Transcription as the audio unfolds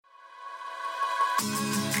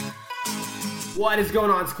What is going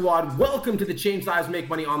on, squad? Welcome to the Change Lives, Make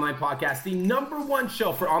Money Online podcast, the #1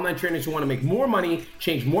 show for online trainers who want to make more money,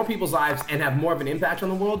 change more people's lives, and have more of an impact on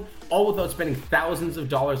the world, all without spending thousands of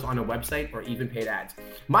dollars on a website or even paid ads.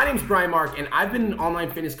 My name's Brian Mark, and I've been an online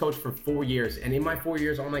fitness coach for 4 years. And in my 4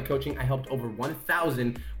 years online coaching, I helped over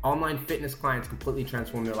 1,000 online fitness clients completely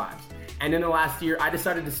transform their lives. And in the last year, I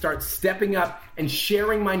decided to start stepping up and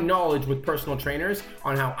sharing my knowledge with personal trainers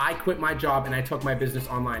on how I quit my job and I took my business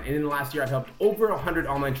online. And in the last year, I've helped over 100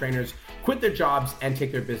 online trainers quit their jobs and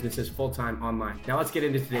take their businesses full-time online. Now let's get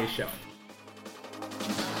into today's show.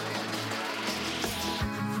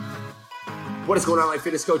 What is going on, online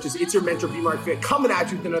fitness coaches? It's your mentor, B-Mark Fit, coming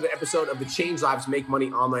at you with another episode of the Change Lives, Make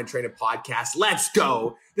Money Online Trainer podcast. Let's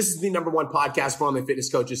go. This is the #1 podcast for online fitness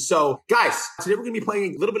coaches. So guys, today we're going to be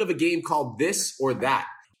playing a little bit of a game called This or That.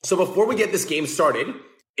 So before we get this game started,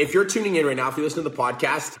 if you're tuning in right now, if you listen to the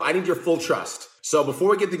podcast, I need your full trust. So before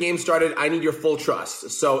we get the game started, I need your full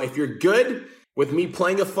trust. So if you're good with me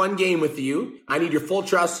playing a fun game with you, I need your full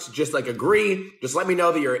trust. Just like agree. Just let me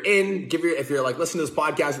know that you're in. If you're like listening to this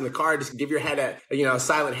podcast in the car, just give your head a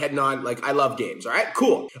silent head nod. Like, I love games. All right,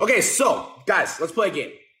 cool. Okay, so guys, let's play a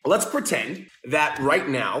game. Let's pretend that right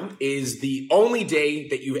now is the only day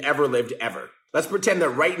that you've ever lived ever. Let's pretend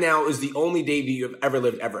that right now is the only day that you've ever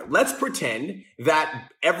lived ever. Let's pretend that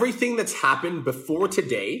everything that's happened before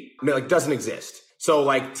today, doesn't exist. So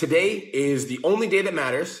today is the only day that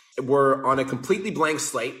matters. We're on a completely blank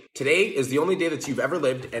slate. Today is the only day that you've ever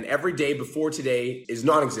lived, and every day before today is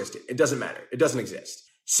non-existent. It doesn't matter. It doesn't exist.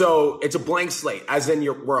 So it's a blank slate, as in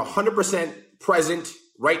we're 100% present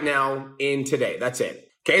right now in today. That's it.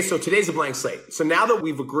 Okay, so today's a blank slate. So now that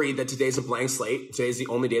we've agreed that today's a blank slate, today's the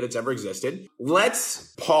only day that's ever existed,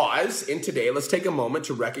 let's pause in today. Let's take a moment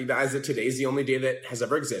to recognize that today's the only day that has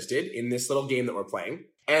ever existed in this little game that we're playing.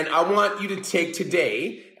 And I want you to take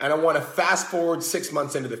today and I want to fast forward 6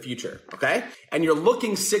 months into the future, okay? And you're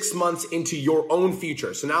looking 6 months into your own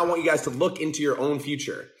future. So now I want you guys to look into your own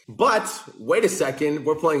future. But wait a second,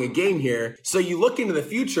 we're playing a game here. So you look into the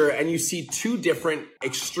future and you see two different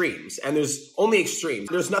extremes, and there's only extremes.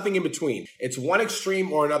 There's nothing in between. It's one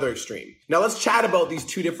extreme or another extreme. Now let's chat about these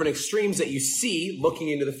two different extremes that you see looking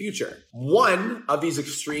into the future. One of these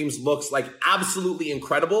extremes looks like absolutely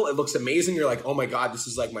incredible. It looks amazing. You're like, oh my God, this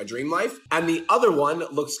is like my dream life. And the other one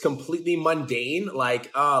looks completely mundane.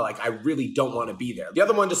 I really don't want to be there. The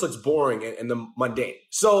other one just looks boring and the mundane.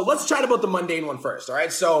 So let's chat about the mundane one first. All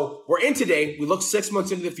right. So we're in today. We look 6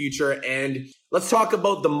 months into the future, and let's talk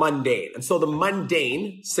about the mundane. And so the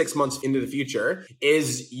mundane 6 months into the future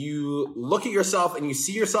is you look at yourself and you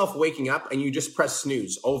see yourself waking up and you just press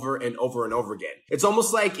snooze over and over and over again. It's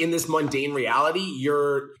almost like in this mundane reality,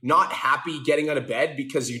 you're not happy getting out of bed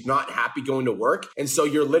because you're not happy going to work. And so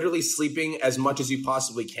you're literally sleeping as much as you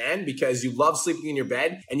possibly can because you love sleeping in your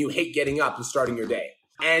bed and you hate getting up and starting your day.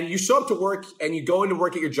 And you show up to work and you go into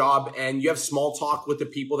work at your job and you have small talk with the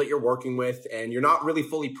people that you're working with, and you're not really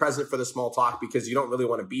fully present for the small talk because you don't really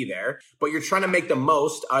want to be there, but you're trying to make the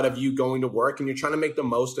most out of you going to work and you're trying to make the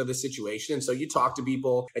most of the situation. And so you talk to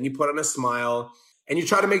people and you put on a smile and you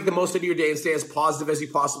try to make the most of your day and stay as positive as you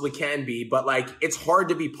possibly can be. But it's hard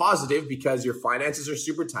to be positive because your finances are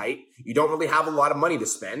super tight. You don't really have a lot of money to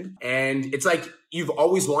spend. And it's like you've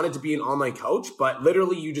always wanted to be an online coach, but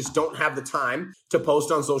literally you just don't have the time to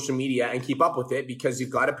post on social media and keep up with it because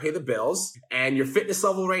you've got to pay the bills. And your fitness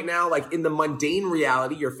level right now, in the mundane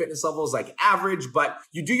reality, your fitness level is average, but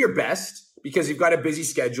you do your best because you've got a busy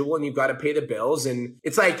schedule and you've got to pay the bills. And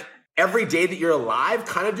it's every day that you're alive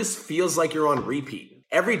kind of just feels like you're on repeat.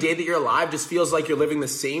 Every day that you're alive just feels like you're living the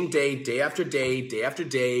same day, day after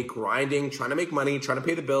day, grinding, trying to make money, trying to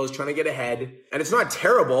pay the bills, trying to get ahead. And it's not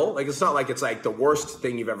terrible. It's not it's the worst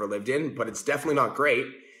thing you've ever lived in, but it's definitely not great.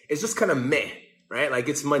 It's just kind of meh, right?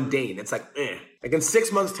 It's mundane. It's eh. In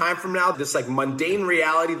 6 months time from now, this mundane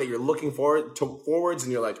reality that you're looking forwards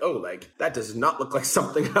and you're that does not look like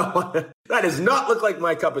something I want. That does not look like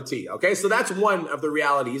my cup of tea. Okay. So that's one of the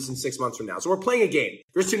realities in 6 months from now. So we're playing a game.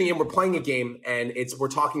 If you're tuning in, we're playing a game and we're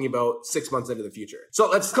talking about 6 months into the future. So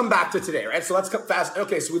let's come back to today, right? So let's come fast.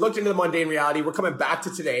 Okay. So we looked into the mundane reality. We're coming back to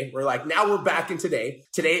today. We're now we're back in today.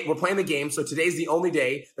 Today we're playing the game. So today's the only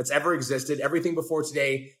day that's ever existed. Everything before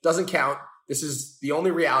today doesn't count. This is the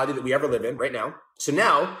only reality that we ever live in right now. So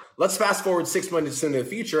now let's fast forward 6 months into the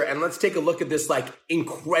future and let's take a look at this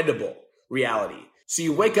incredible reality. So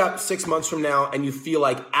you wake up 6 months from now and you feel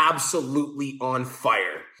absolutely on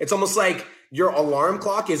fire. It's almost like your alarm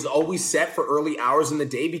clock is always set for early hours in the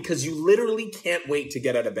day because you literally can't wait to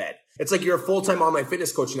get out of bed. It's like you're a full-time online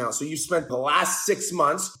fitness coach now. So you spent the last 6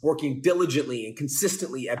 months working diligently and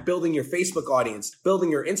consistently at building your Facebook audience, building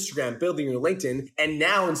your Instagram, building your LinkedIn. And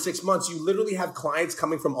now in 6 months, you literally have clients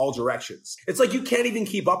coming from all directions. It's like you can't even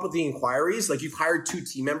keep up with the inquiries. Like you've hired 2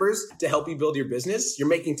 team members to help you build your business. You're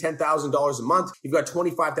making $10,000 a month. You've got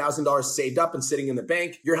 $25,000 saved up and sitting in the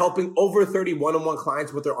bank. You're helping over 30 one-on-one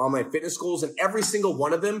clients with their online fitness goals. And every single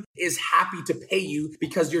one of them is happy to pay you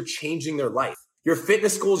because you're changing their life. Your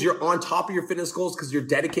fitness goals, you're on top of your fitness goals because you're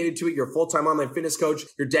dedicated to it. You're a full-time online fitness coach.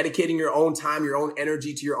 You're dedicating your own time, your own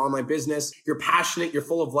energy to your online business. You're passionate. You're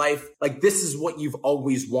full of life. Like this is what you've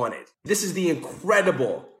always wanted. This is the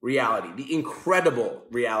incredible reality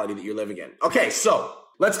that you're living in. Okay, so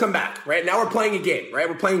let's come back, right? Now we're playing a game, right?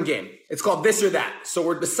 We're playing a game. It's called this or that. So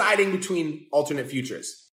we're deciding between alternate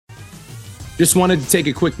futures. Just wanted to take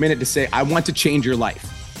a quick minute to say, I want to change your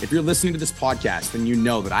life. If you're listening to this podcast, then you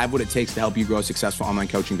know that I have what it takes to help you grow a successful online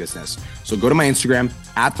coaching business. So go to my Instagram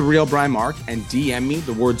 @TheRealBrianMark and DM me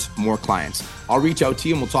the words more clients. I'll reach out to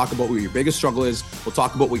you and we'll talk about what your biggest struggle is. We'll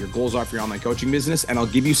talk about what your goals are for your online coaching business, and I'll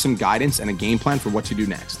give you some guidance and a game plan for what to do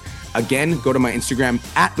next. Again, go to my Instagram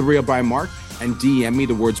 @TheRealBrianMark and DM me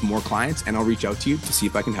the words more clients, and I'll reach out to you to see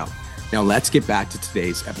if I can help. Now let's get back to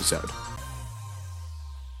today's episode.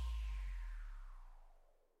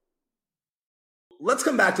 Let's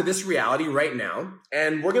come back to this reality right now,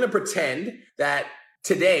 and we're going to pretend that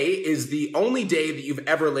today is the only day that you've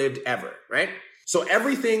ever lived ever, right? So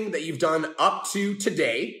everything that you've done up to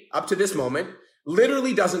today, up to this moment,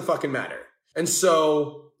 literally doesn't fucking matter. And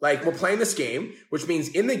so like we're playing this game, which means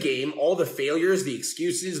in the game, all the failures, the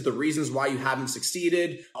excuses, the reasons why you haven't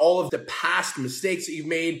succeeded, all of the past mistakes that you've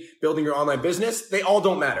made building your online business, they all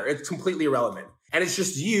don't matter. It's completely irrelevant. And it's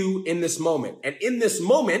just you in this moment. And in this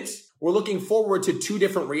moment, we're looking forward to 2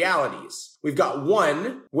 different realities. We've got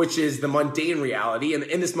one, which is the mundane reality. And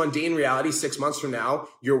in this mundane reality, 6 months from now,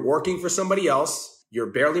 you're working for somebody else. You're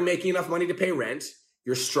barely making enough money to pay rent.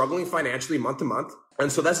 You're struggling financially month to month.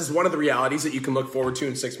 And so this is one of the realities that you can look forward to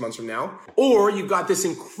in 6 months from now. Or you've got this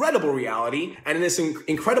incredible reality. And in this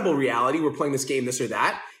incredible reality, we're playing this game, this or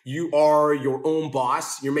that. You are your own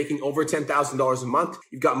boss. You're making over $10,000 a month.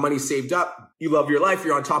 You've got money saved up. You love your life.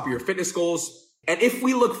 You're on top of your fitness goals. And if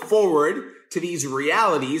we look forward to these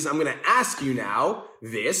realities, I'm going to ask you now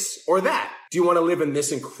this or that. Do you want to live in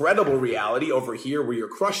this incredible reality over here where you're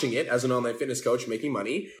crushing it as an online fitness coach, making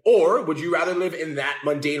money? Or would you rather live in that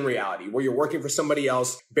mundane reality where you're working for somebody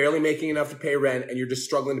else, barely making enough to pay rent, and you're just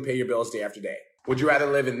struggling to pay your bills day after day? Would you rather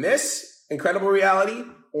live in this incredible reality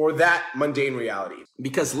or that mundane reality?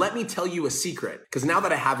 Because let me tell you a secret. Because now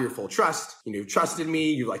that I have your full trust, you've trusted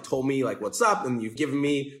me, you've told me what's up, and you've given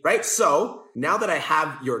me, right? So now that I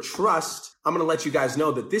have your trust, I'm going to let you guys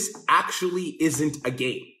know that this actually isn't a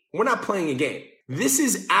game. We're not playing a game. This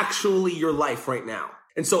is actually your life right now.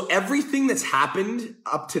 And so everything that's happened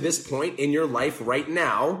up to this point in your life right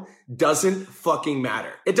now doesn't fucking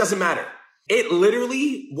matter. It doesn't matter. It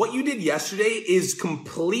literally, what you did yesterday is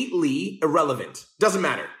completely irrelevant. Doesn't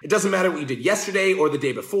matter. It doesn't matter what you did yesterday or the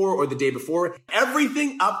day before or the day before.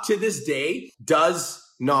 Everything up to this day does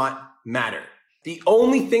not matter. The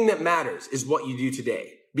only thing that matters is what you do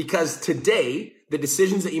today. Because today, the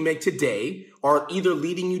decisions that you make today are either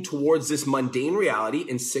leading you towards this mundane reality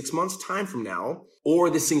in 6 months' time from now, or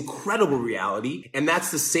this incredible reality. And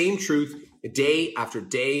that's the same truth day after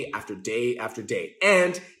day after day after day.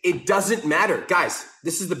 And it doesn't matter. Guys,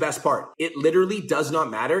 this is the best part. It literally does not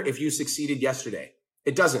matter if you succeeded yesterday.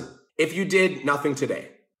 It doesn't. If you did nothing today,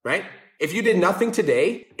 right? If you did nothing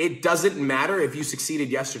today, it doesn't matter if you succeeded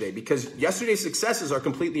yesterday, because yesterday's successes are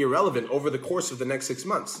completely irrelevant over the course of the next 6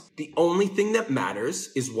 months. The only thing that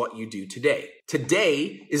matters is what you do today.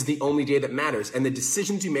 Today is the only day that matters. And the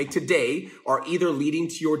decisions you make today are either leading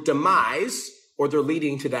to your demise or they're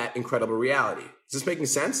leading to that incredible reality. Is this making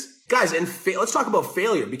sense? Guys, and let's talk about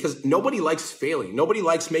failure, because nobody likes failing. Nobody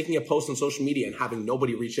likes making a post on social media and having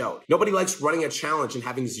nobody reach out. Nobody likes running a challenge and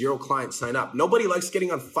having 0 clients sign up. Nobody likes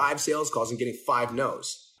getting on 5 sales calls and getting 5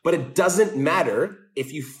 no's. But it doesn't matter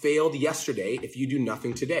if you failed yesterday if you do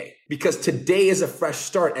nothing today. Because today is a fresh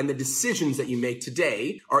start, and the decisions that you make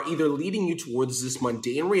today are either leading you towards this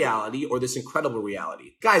mundane reality or this incredible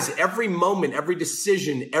reality. Guys, every moment, every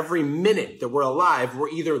decision, every minute that we're alive, we're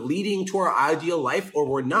either leading to our ideal life or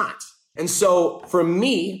we're not. And so for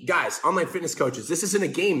me, guys, online fitness coaches, this isn't a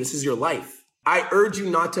game. This is your life. I urge you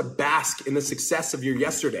not to bask in the success of your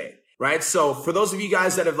yesterday. Right? So for those of you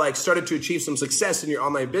guys that have started to achieve some success in your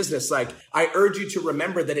online business, I urge you to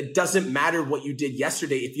remember that it doesn't matter what you did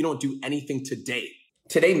yesterday if you don't do anything today.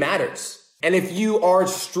 Today matters. And if you are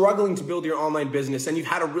struggling to build your online business and you've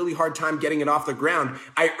had a really hard time getting it off the ground,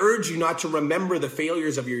 I urge you not to remember the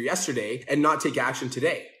failures of your yesterday and not take action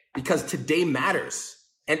today, because today matters.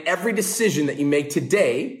 And every decision that you make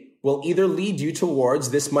today will either lead you towards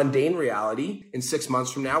this mundane reality in 6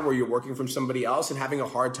 months from now where you're working from somebody else and having a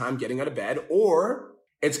hard time getting out of bed, or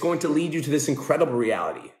it's going to lead you to this incredible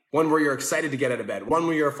reality, one where you're excited to get out of bed, one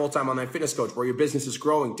where you're a full-time online fitness coach, where your business is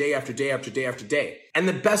growing day after day after day after day. And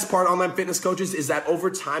the best part, online fitness coaches, is that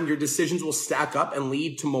over time, your decisions will stack up and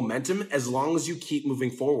lead to momentum as long as you keep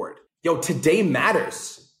moving forward. Yo, today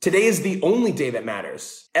matters. Today is the only day that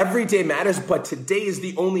matters. Every day matters, but today is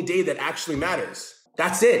the only day that actually matters.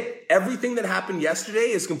 That's it. Everything that happened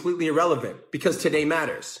yesterday is completely irrelevant because today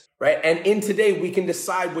matters, right? And in today, we can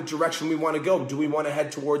decide what direction we want to go. Do we want to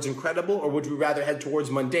head towards incredible, or would we rather head towards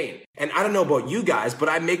mundane? And I don't know about you guys, but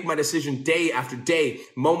I make my decision day after day,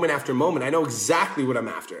 moment after moment. I know exactly what I'm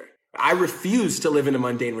after. I refuse to live in a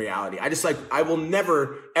mundane reality. I will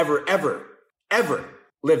never, ever, ever, ever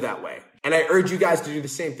live that way. And I urge you guys to do the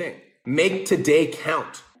same thing. Make today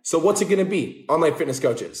count. So what's it going to be, online fitness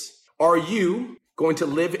coaches? Are you going to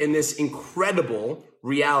live in this incredible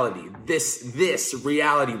reality, this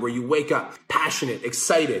reality where you wake up passionate,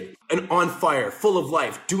 excited, and on fire, full of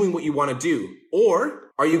life, doing what you want to do?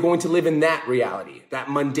 Or are you going to live in that reality,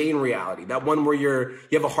 that mundane reality, that one where you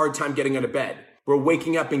have a hard time getting out of bed, where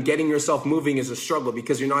waking up and getting yourself moving is a struggle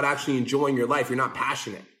because you're not actually enjoying your life, you're not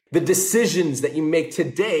passionate? The decisions that you make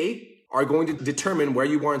today are going to determine where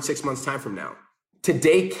you are in 6 months' time from now.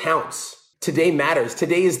 Today counts. Today matters.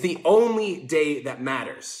 Today is the only day that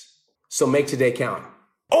matters. So make today count.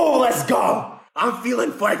 Oh, let's go. I'm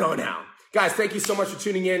feeling fuego now. Guys, thank you so much for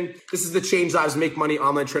tuning in. This is the Change Lives, Make Money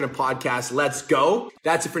Online Training Podcast. Let's go.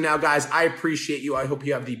 That's it for now, guys. I appreciate you. I hope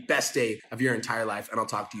you have the best day of your entire life, and I'll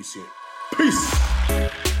talk to you soon. Peace.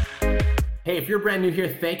 Hey, if you're brand new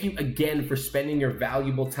here, thank you again for spending your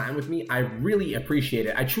valuable time with me. I really appreciate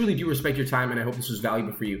it. I truly do respect your time, and I hope this was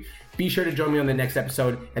valuable for you. Be sure to join me on the next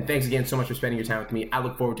episode, and thanks again so much for spending your time with me. I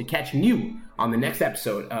look forward to catching you on the next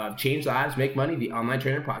episode of Change Lives, Make Money, the Online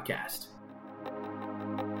Trainer Podcast.